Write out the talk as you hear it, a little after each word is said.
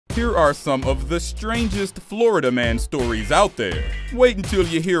Here are some of the strangest Florida man stories out there. Wait until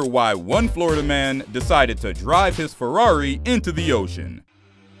you hear why one Florida man decided to drive his Ferrari into the ocean.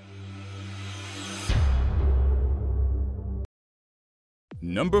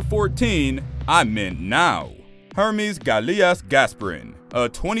 Number 14, I meant now. Hermes Gallijas-Gasperin, a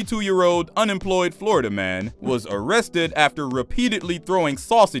 22-year-old unemployed Florida man, was arrested after repeatedly throwing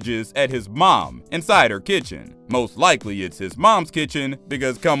sausages at his mom inside her kitchen. Most likely it's his mom's kitchen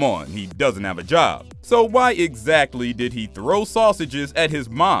because, come on, he doesn't have a job. So why exactly did he throw sausages at his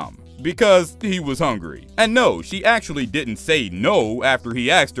mom? Because he was hungry. And no, she actually didn't say no after he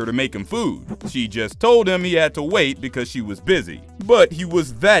asked her to make him food. She just told him he had to wait because she was busy. But he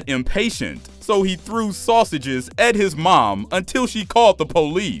was that impatient, so he threw sausages at his mom until she called the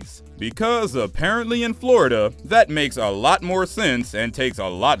police. Because apparently in Florida, that makes a lot more sense and takes a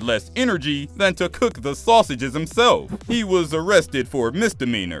lot less energy than to cook the sausages himself. He was arrested for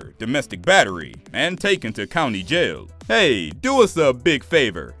misdemeanor, domestic battery, and taken to county jail. Hey, do us a big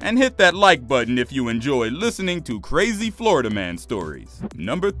favor and hit that like button if you enjoy listening to crazy Florida man stories.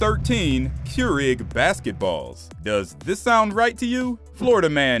 Number 13, Keurig basketballs. Does this sound right to you? Florida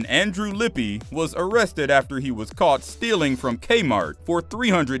man Andrew Lippy was arrested after he was caught stealing from Kmart for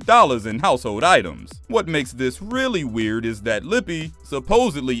 $300 in household items. What makes this really weird is that Lippy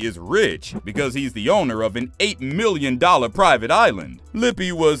supposedly is rich because he's the owner of an $8 million private island.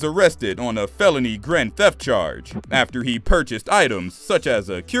 Lippy was arrested on a felony grand theft charge after he purchased items such as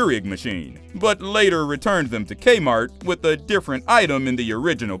a Keurig machine, but later returned them to Kmart with a different item in the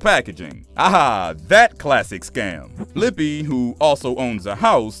original packaging. Aha, that classic scam. Lippy, who also owns a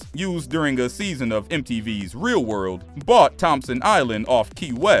house used during a season of MTV's Real World, bought Thompson Island off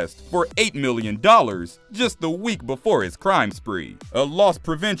Key West for $8 million just the week before his crime spree. A loss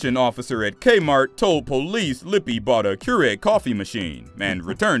prevention officer at Kmart told police Lippy bought a Keurig coffee machine and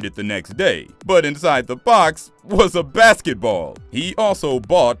returned it the next day, but inside the box was a basketball. He also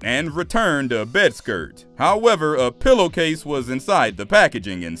bought and returned a bed skirt. However, a pillowcase was inside the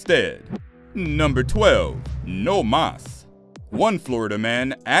packaging instead. Number 12, no mas. One Florida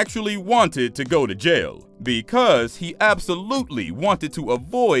man actually wanted to go to jail because he absolutely wanted to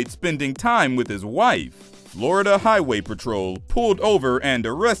avoid spending time with his wife. Florida Highway Patrol pulled over and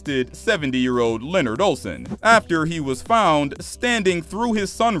arrested 70-year-old Leonard Olson after he was found standing through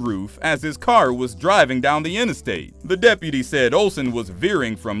his sunroof as his car was driving down the interstate. The deputy said Olson was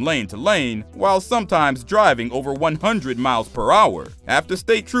veering from lane to lane while sometimes driving over 100 miles per hour. After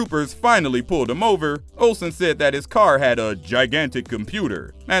state troopers finally pulled him over, Olson said that his car had a gigantic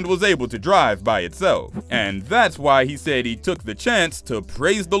computer and was able to drive by itself. And that's why he said he took the chance to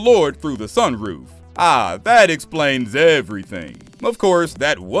praise the Lord through the sunroof. Ah, that explains everything. Of course,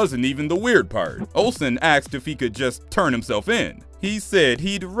 that wasn't even the weird part. Olson asked if he could just turn himself in. He said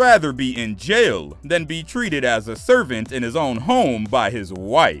he'd rather be in jail than be treated as a servant in his own home by his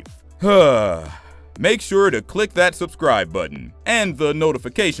wife. Make sure to click that subscribe button and the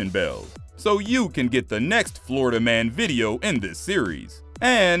notification bell so you can get the next Florida man video in this series.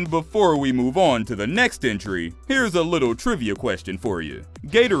 And before we move on to the next entry, here's a little trivia question for you.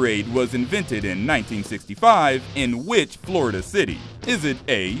 Gatorade was invented in 1965 in which Florida city? Is it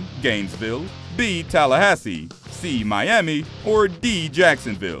A, Gainesville, B, Tallahassee, C, Miami, or D,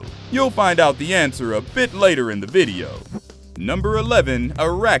 Jacksonville? You'll find out the answer a bit later in the video. Number 11,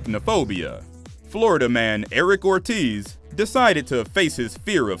 arachnophobia. Florida man Eric Ortiz decided to face his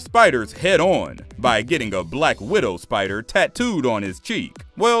fear of spiders head-on by getting a black widow spider tattooed on his cheek.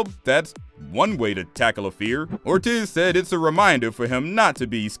 Well, that's one way to tackle a fear. Ortiz said it's a reminder for him not to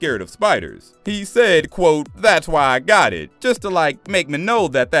be scared of spiders. He said, quote, "That's why I got it, just to make me know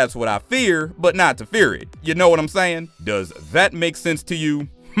that that's what I fear, but not to fear it. You know what I'm saying?" Does that make sense to you?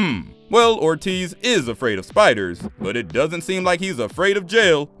 Well, Ortiz is afraid of spiders, but it doesn't seem like he's afraid of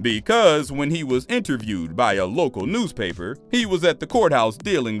jail because when he was interviewed by a local newspaper, he was at the courthouse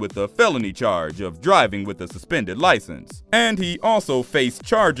dealing with a felony charge of driving with a suspended license. And he also faced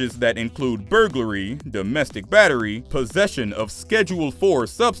charges that include burglary, domestic battery, possession of Schedule IV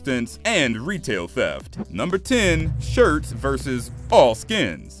substance, and retail theft. Number 10, shirts versus all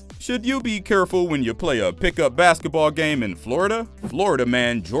skins. Should you be careful when you play a pickup basketball game in Florida? Florida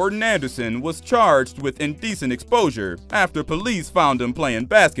man Jordan Anderson was charged with indecent exposure after police found him playing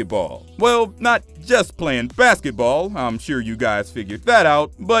basketball. Well, not just playing basketball, I'm sure you guys figured that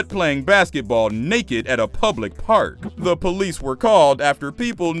out, but playing basketball naked at a public park. The police were called after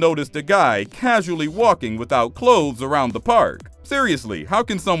people noticed a guy casually walking without clothes around the park. Seriously, how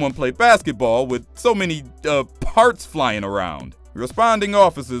can someone play basketball with so many parts flying around? Responding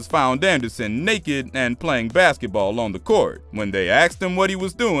officers found Anderson naked and playing basketball on the court. When they asked him what he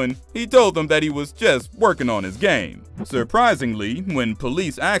was doing, he told them that he was just working on his game. Surprisingly, when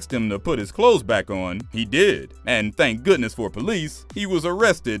police asked him to put his clothes back on, he did. And thank goodness for police, he was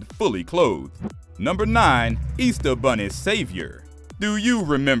arrested fully clothed. Number 9. Easter Bunny Savior. Do you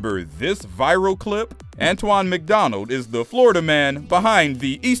remember this viral clip? Antoine McDonald is the Florida man behind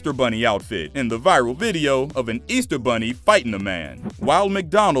the Easter Bunny outfit in the viral video of an Easter Bunny fighting a man. While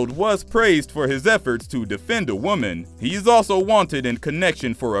McDonald was praised for his efforts to defend a woman, he is also wanted in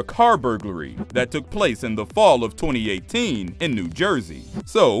connection for a car burglary that took place in the fall of 2018 in New Jersey.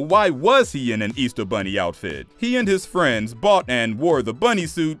 So why was he in an Easter Bunny outfit? He and his friends bought and wore the bunny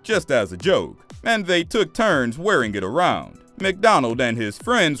suit just as a joke, and they took turns wearing it around. McDonald and his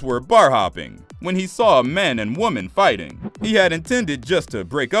friends were bar hopping when he saw a man and woman fighting. He had intended just to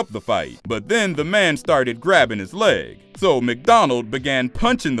break up the fight, but then the man started grabbing his leg. So McDonald began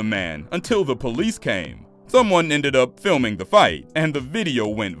punching the man until the police came. Someone ended up filming the fight, and the video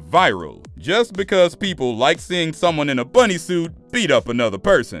went viral. Just because people like seeing someone in a bunny suit beat up another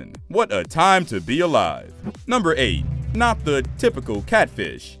person. What a time to be alive. Number 8. Not the typical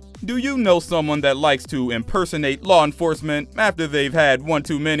catfish. Do you know someone that likes to impersonate law enforcement after they've had one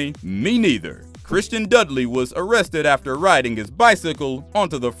too many? Me neither. Christian Dudley was arrested after riding his bicycle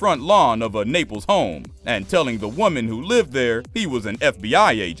onto the front lawn of a Naples home and telling the woman who lived there he was an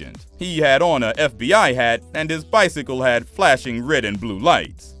FBI agent. He had on a FBI hat and his bicycle had flashing red and blue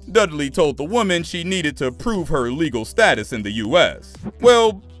lights. Dudley told the woman she needed to prove her legal status in the US.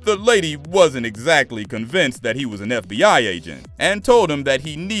 Well, the lady wasn't exactly convinced that he was an FBI agent and told him that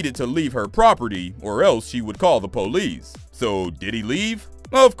he needed to leave her property or else she would call the police. So did he leave?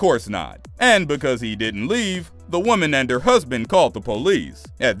 Of course not. And because he didn't leave, the woman and her husband called the police.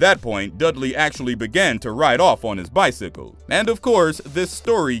 At that point, Dudley actually began to ride off on his bicycle. And of course, this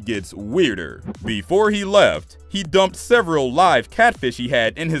story gets weirder. Before he left, he dumped several live catfish he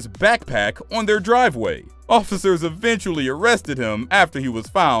had in his backpack on their driveway. Officers eventually arrested him after he was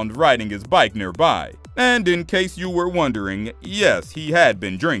found riding his bike nearby. And in case you were wondering, yes, he had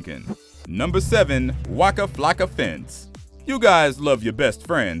been drinking. Number 7. Waka Flocka Fence. You guys love your best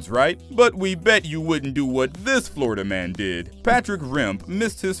friends, right? But we bet you wouldn't do what this Florida man did. Patrick Rimp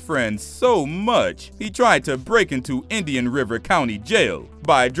missed his friends so much, he tried to break into Indian River County Jail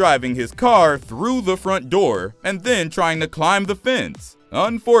by driving his car through the front door and then trying to climb the fence.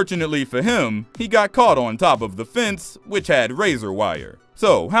 Unfortunately for him, he got caught on top of the fence, which had razor wire.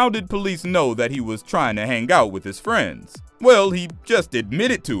 So how did police know that he was trying to hang out with his friends? Well, he just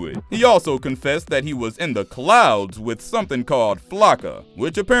admitted to it. He also confessed that he was in the clouds with something called flocka,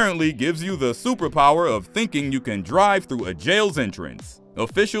 which apparently gives you the superpower of thinking you can drive through a jail's entrance.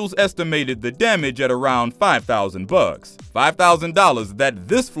 Officials estimated the damage at around $5,000. $5,000 that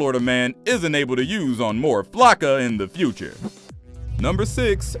this Florida man isn't able to use on more flocka in the future. Number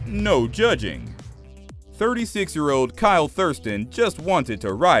 6. No judging. 36-year-old Kyle Thurston just wanted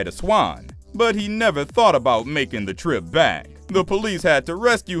to ride a swan, but he never thought about making the trip back. The police had to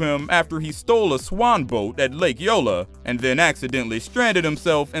rescue him after he stole a swan boat at Lake Yola and then accidentally stranded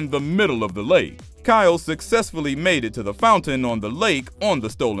himself in the middle of the lake. Kyle successfully made it to the fountain on the lake on the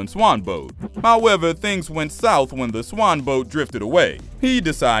stolen swan boat. However, things went south when the swan boat drifted away. He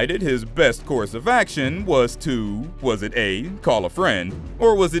decided his best course of action was it A, call a friend,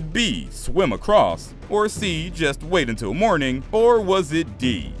 or was it B, swim across, or C, just wait until morning, or was it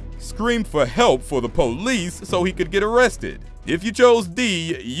D, scream for help for the police so he could get arrested? If you chose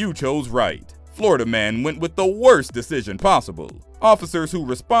D, you chose right. Florida man went with the worst decision possible. Officers who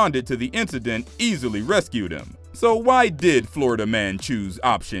responded to the incident easily rescued him. So why did Florida man choose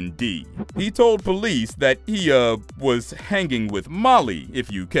option D? He told police that he was hanging with Molly,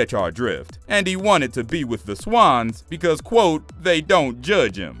 if you catch our drift, and he wanted to be with the swans because, quote, they don't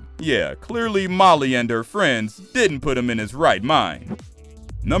judge him. Yeah, clearly Molly and her friends didn't put him in his right mind.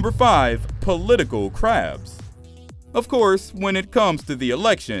 Number 5. Political crabs. Of course, when it comes to the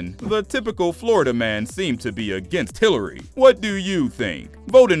election, the typical Florida man seemed to be against Hillary. What do you think?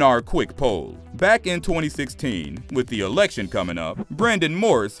 Vote in our quick poll. Back in 2016, with the election coming up, Brandon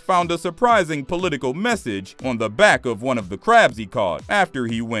Morse found a surprising political message on the back of one of the crabs he caught after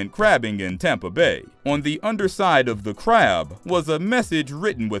he went crabbing in Tampa Bay. On the underside of the crab was a message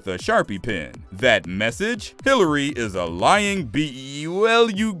written with a Sharpie pen. That message? Hillary is a lying b. Well,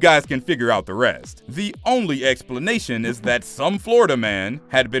 you guys can figure out the rest. The only explanation is that some Florida man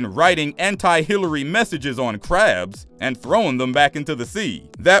had been writing anti-Hillary messages on crabs and throwing them back into the sea.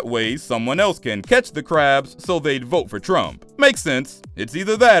 That way, someone else can catch the crabs so they'd vote for Trump. Makes sense. It's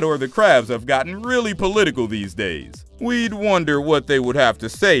either that or the crabs have gotten really political these days. We'd wonder what they would have to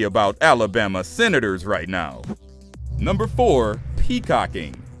say about Alabama senators right now. Number 4.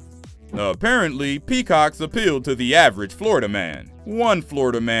 Peacocking. Apparently, peacocks appealed to the average Florida man. One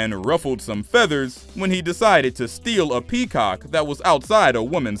Florida man ruffled some feathers when he decided to steal a peacock that was outside a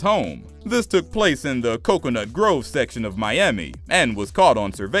woman's home. This took place in the Coconut Grove section of Miami and was caught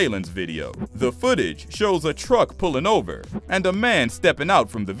on surveillance video. The footage shows a truck pulling over and a man stepping out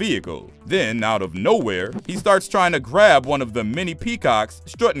from the vehicle. Then, out of nowhere, he starts trying to grab one of the many peacocks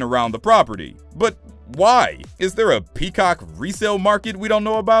strutting around the property. But why? Is there a peacock resale market we don't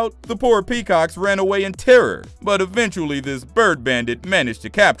know about? The poor peacocks ran away in terror, but eventually this bird bandit managed to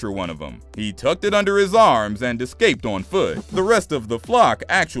capture one of them. He tucked it under his arms and escaped on foot. The rest of the flock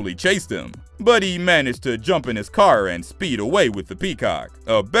actually chased him, but he managed to jump in his car and speed away with the peacock.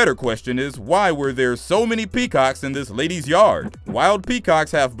 A better question is, why were there so many peacocks in this lady's yard? Wild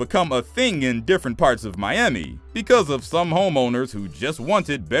peacocks have become a thing in different parts of Miami because of some homeowners who just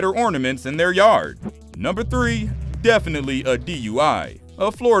wanted better ornaments in their yard. Number 3, definitely a DUI.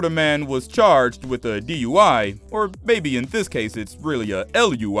 A Florida man was charged with a DUI, or maybe in this case it's really a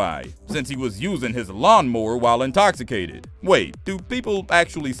LUI, since he was using his lawnmower while intoxicated. Wait, do people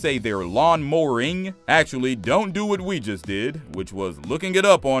actually say they're lawnmowering? Actually, don't do what we just did, which was looking it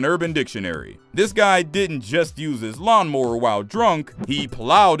up on Urban Dictionary. This guy didn't just use his lawnmower while drunk, he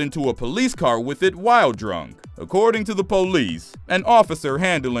plowed into a police car with it while drunk. According to the police, an officer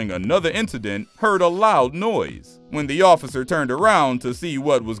handling another incident heard a loud noise. When the officer turned around to see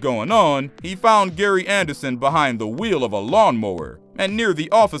what was going on, he found Gary Anderson behind the wheel of a lawnmower and near the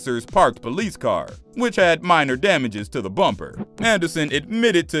officer's parked police car, which had minor damages to the bumper. Anderson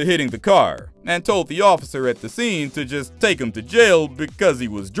admitted to hitting the car and told the officer at the scene to just take him to jail because he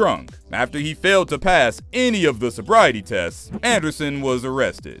was drunk. After he failed to pass any of the sobriety tests, Anderson was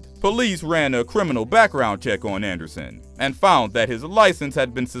arrested. Police ran a criminal background check on Anderson and found that his license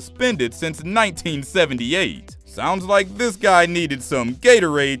had been suspended since 1978. Sounds like this guy needed some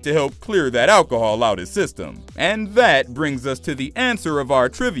Gatorade to help clear that alcohol out his system. And that brings us to the answer of our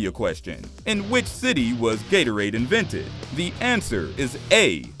trivia question. In which city was Gatorade invented? The answer is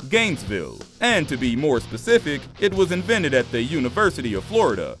A, Gainesville. And to be more specific, it was invented at the University of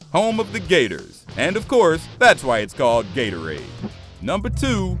Florida, home of the Gators. And of course, that's why it's called Gatorade. Number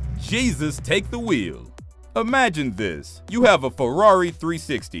 2, Jesus take the wheel. Imagine this, you have a Ferrari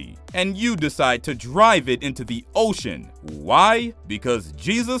 360 and you decide to drive it into the ocean. Why? Because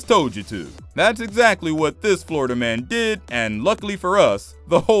Jesus told you to. That's exactly what this Florida man did, and luckily for us,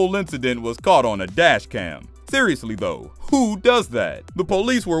 the whole incident was caught on a dash cam. Seriously though, who does that? The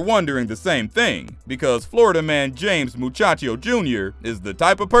police were wondering the same thing, because Florida man James Muchacho Jr. is the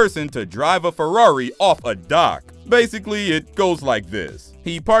type of person to drive a Ferrari off a dock. Basically, it goes like this.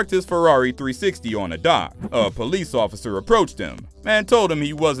 He parked his Ferrari 360 on a dock. A police officer approached him and told him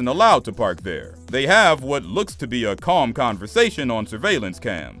he wasn't allowed to park there. They have what looks to be a calm conversation on surveillance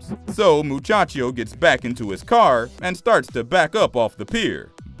cams. So Muchacho gets back into his car and starts to back up off the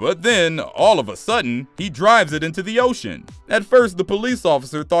pier. But then, all of a sudden, he drives it into the ocean. At first, the police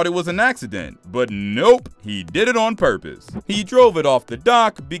officer thought it was an accident, but nope, he did it on purpose. He drove it off the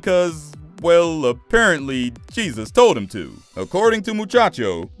dock because, well, apparently Jesus told him to. According to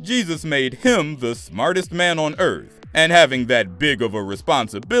Muchacho, Jesus made him the smartest man on earth, and having that big of a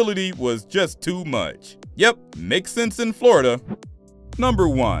responsibility was just too much. Yep, makes sense in Florida. Number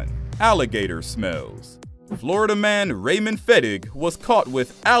 1, alligator smells. Florida man Raymond Fettig was caught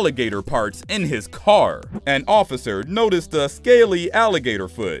with alligator parts in his car. An officer noticed a scaly alligator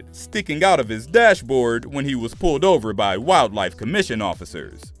foot sticking out of his dashboard when he was pulled over by Wildlife Commission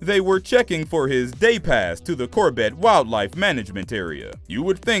officers. They were checking for his day pass to the Corbett Wildlife Management Area. You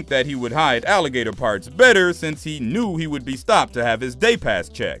would think that he would hide alligator parts better since he knew he would be stopped to have his day pass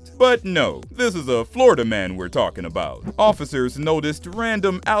checked. But no, this is a Florida man we're talking about. Officers noticed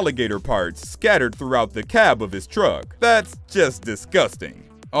random alligator parts scattered throughout the cab of his truck. That's just disgusting.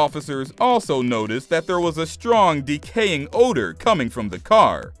 Officers also noticed that there was a strong decaying odor coming from the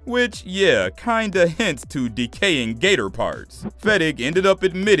car, which, yeah, kinda hints to decaying gator parts. Fettig ended up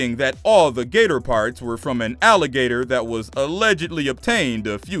admitting that all the gator parts were from an alligator that was allegedly obtained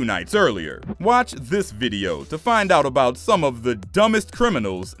a few nights earlier. Watch this video to find out about some of the dumbest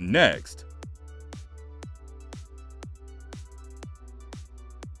criminals next.